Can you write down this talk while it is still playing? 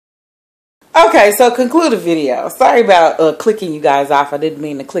Okay, so conclude the video. Sorry about clicking you guys off. I didn't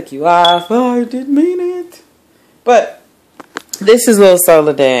mean to click you off. I didn't mean it. But this is little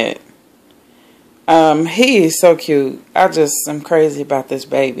Soledad. He is so cute. I just am crazy about this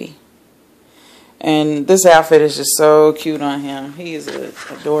baby. And this outfit is just so cute on him. He is an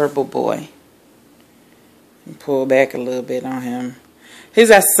adorable boy. Pull back a little bit on him. He's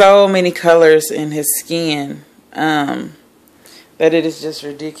got so many colors in his skin that it is just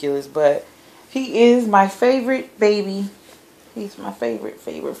ridiculous. But he is my favorite baby. He's my favorite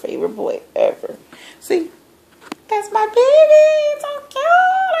boy ever. See, that's my baby. He's so cute.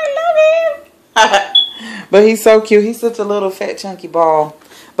 I love him. But he's so cute. He's such a little fat chunky ball.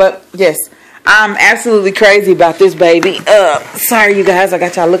 But yes, I'm absolutely crazy about this baby. Sorry, you guys. I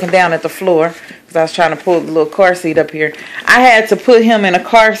got y'all looking down at the floor because I was trying to pull the little car seat up here. I had to put him in a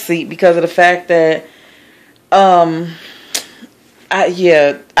car seat because of the fact that, I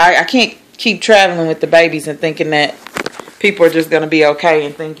can't keep traveling with the babies and thinking that people are just going to be okay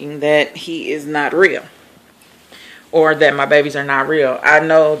and thinking that he is not real or that my babies are not real. I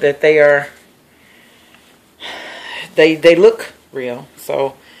know that they are. They look real.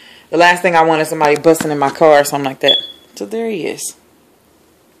 So the last thing I want is somebody busting in my car or something like that. So there he is.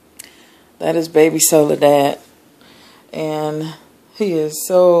 That is baby Soledad. And he is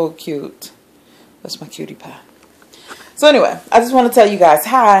so cute. That's my cutie pie. So anyway, I just want to tell you guys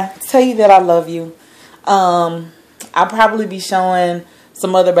hi. Tell you that I love you. I'll probably be showing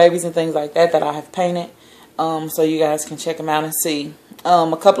some other babies and things like that I have painted. So you guys can check them out and see.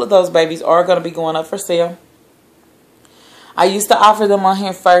 A couple of those babies are going to be going up for sale. I used to offer them on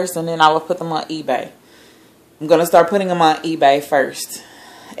here first, and then I would put them on eBay. I'm going to start putting them on eBay first.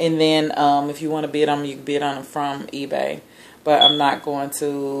 And then if you want to bid on them, you can bid on them from eBay. But I'm not going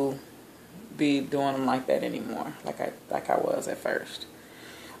to be doing them like that anymore, like I was at first.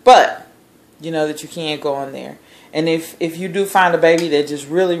 But you know that you can go on there. And if you do find a baby that just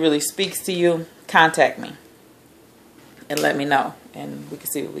really speaks to you, contact me and let me know. And we can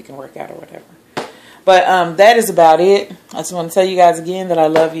see what we can work out or whatever. But that is about it. I just want to tell you guys again that I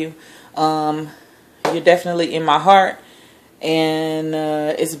love you. You're definitely in my heart. And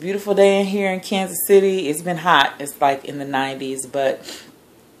it's a beautiful day in here in Kansas City. It's been hot. It's like in the 90s. But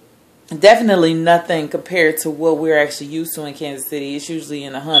definitely nothing compared to what we're actually used to in Kansas City. It's usually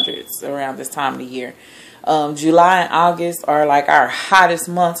in the hundreds around this time of the year. July and August are like our hottest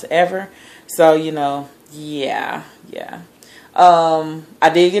months ever. So, you know, yeah. I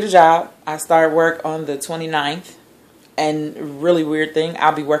did get a job. I started work on the 29th. And really weird thing,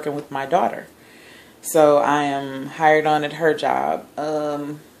 I'll be working with my daughter. So I am hired on at her job.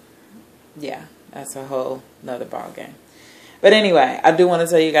 Yeah, that's a whole nother ball game. But anyway, I do want to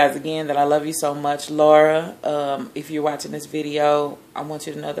tell you guys again that I love you so much. Laura, if you're watching this video, I want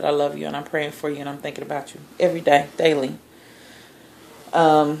you to know that I love you and I'm praying for you and I'm thinking about you every day, daily.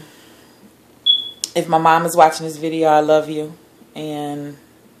 If my mom is watching this video, I love you and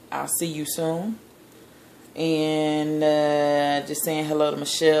I'll see you soon. And just saying hello to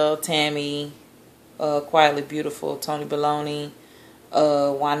Michelle, Tammy, Quietly Beautiful, Tony Baloney,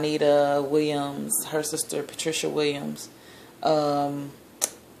 Juanita Williams, her sister Patricia Williams. Oh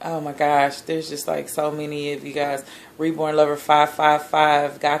my gosh, there's just like so many of you guys. Reborn Lover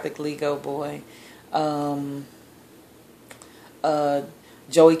 555, Gothic Lego Boy,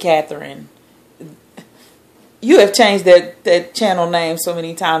 Joey Catherine. You have changed that channel name so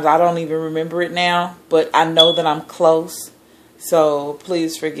many times I don't even remember it now, but I know that I'm close. So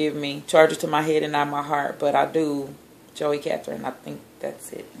please forgive me. Charge it to my head and not my heart. But I do Joey Catherine. I think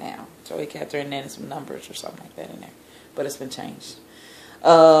that's it now. Joey Catherine and then some numbers or something like that in there. But it's been changed.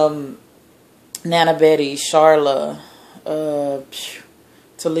 Nana Betty, Charla,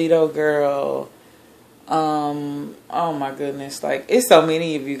 Toledo Girl. Oh my goodness. Like, it's so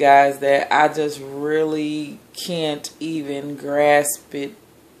many of you guys that I just really can't even grasp it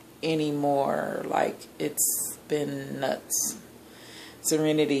anymore. Like, it's been nuts.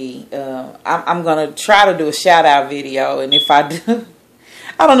 Serenity. I'm going to try to do a shout out video. And if I do,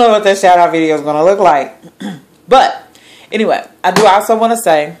 I don't know what that shout out video is going to look like. But anyway, I do also want to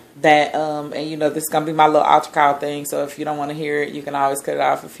say that, and you know, this is going to be my little altar call thing. So if you don't want to hear it, you can always cut it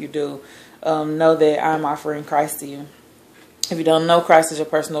off. If you do, know that I'm offering Christ to you. If you don't know Christ as your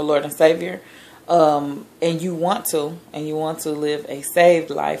personal Lord and Savior, and you want to live a saved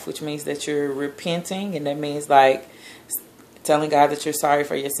life, which means that you're repenting, and that means like telling God that you're sorry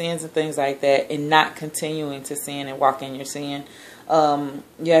for your sins and things like that, and not continuing to sin and walk in your sin.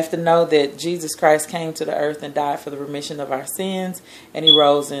 You have to know that Jesus Christ came to the earth and died for the remission of our sins, and he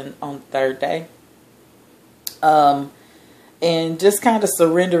rose on the third day. and just kind of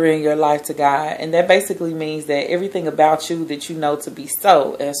surrendering your life to God. And that basically means that everything about you that you know to be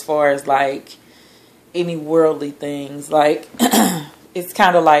so, as far as like any worldly things, like it's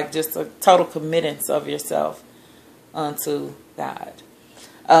kind of like just a total committance of yourself unto God.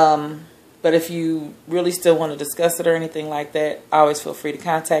 But if you really still want to discuss it or anything like that, always feel free to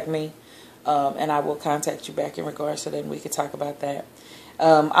contact me, and I will contact you back in regards so then we can talk about that.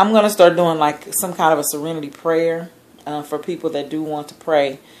 I'm going to start doing like some kind of a serenity prayer for people that do want to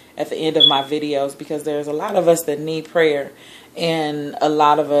pray at the end of my videos, because there's a lot of us that need prayer and a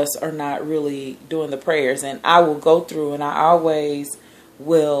lot of us are not really doing the prayers. And I will go through and I always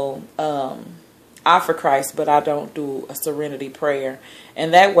will offer Christ, but I don't do a serenity prayer.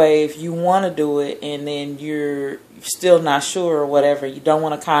 And that way, if you want to do it and then you're still not sure or whatever, you don't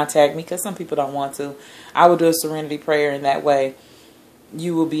want to contact me, because some people don't want to, I will do a serenity prayer, and that way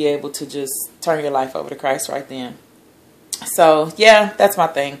you will be able to just turn your life over to Christ right then. So yeah, that's my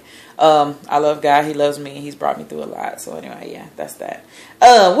thing. I love God. He loves me. He's brought me through a lot. So anyway, yeah, that's that.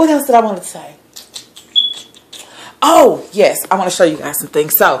 What else did I want to say? Oh, yes, I want to show you guys some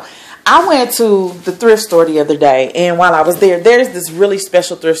things. So I went to the thrift store the other day, and while I was there, there's this really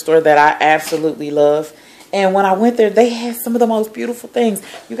special thrift store that I absolutely love. And when I went there, they had some of the most beautiful things.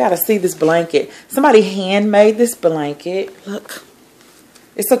 You got to see this blanket. Somebody handmade this blanket. Look,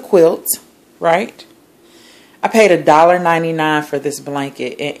 it's a quilt, right? I paid $1.99 for this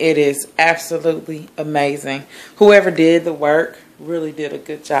blanket, and it is absolutely amazing. Whoever did the work really did a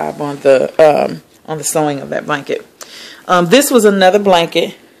good job on the sewing of that blanket. This was another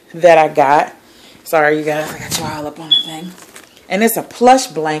blanket that I got. Sorry, you guys, I got you all up on the thing. And it's a plush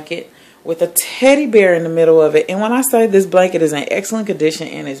blanket with a teddy bear in the middle of it. And when I say this blanket is in excellent condition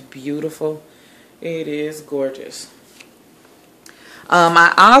and it's beautiful, it is gorgeous.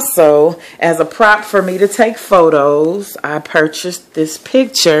 I also, as a prop for me to take photos, I purchased this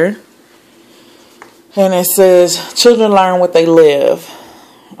picture. And it says, children learn what they live.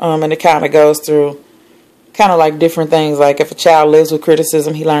 And it kind of goes through kind of like different things. Like if a child lives with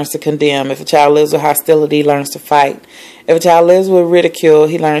criticism, he learns to condemn. If a child lives with hostility, he learns to fight. If a child lives with ridicule,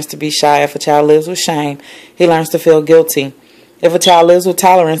 he learns to be shy. If a child lives with shame, he learns to feel guilty. If a child lives with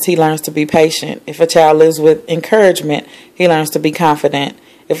tolerance, he learns to be patient. If a child lives with encouragement, he learns to be confident.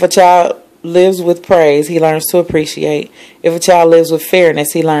 If a child lives with praise, he learns to appreciate. If a child lives with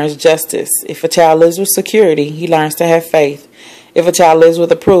fairness, he learns justice. If a child lives with security, he learns to have faith. If a child lives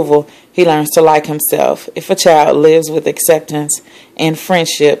with approval, he learns to like himself. If a child lives with acceptance and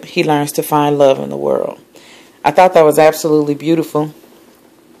friendship, he learns to find love in the world. I thought that was absolutely beautiful.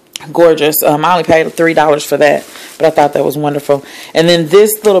 Gorgeous. I only paid $3 for that, but I thought that was wonderful. And then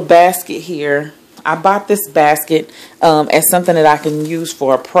this little basket here, I bought this basket as something that I can use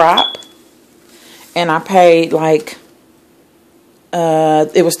for a prop. And I paid like,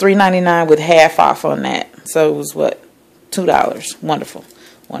 it was $3.99 with half off on that. So it was what? $2. Wonderful.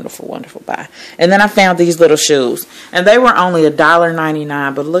 Wonderful, wonderful buy. And then I found these little shoes. And they were only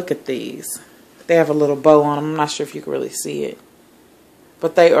 $1.99, but look at these. They have a little bow on them. I'm not sure if you can really see it.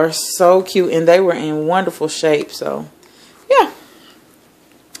 But they are so cute, and they were in wonderful shape. So, yeah.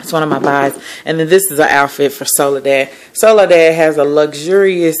 It's one of my buys. And then this is an outfit for Soledad. Soledad has a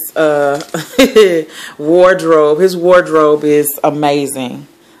luxurious wardrobe. His wardrobe is amazing.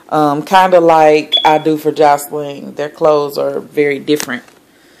 Kind of like I do for Jocelyn. Their clothes are very different.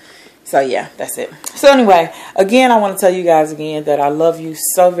 So, yeah, that's it. So, anyway, again, I want to tell you guys again that I love you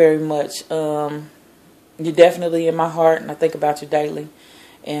so very much. You're definitely in my heart, and I think about you daily.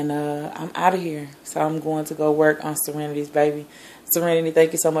 And I'm out of here. So I'm going to go work on Serenity's baby. Serenity,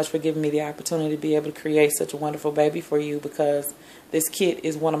 thank you so much for giving me the opportunity to be able to create such a wonderful baby for you, because this kit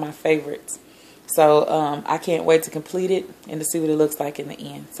is one of my favorites. So I can't wait to complete it and to see what it looks like in the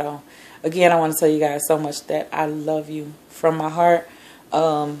end. So again, I want to tell you guys so much that I love you from my heart.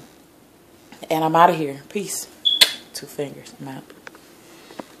 And I'm out of here. Peace. 2 fingers. I'm out.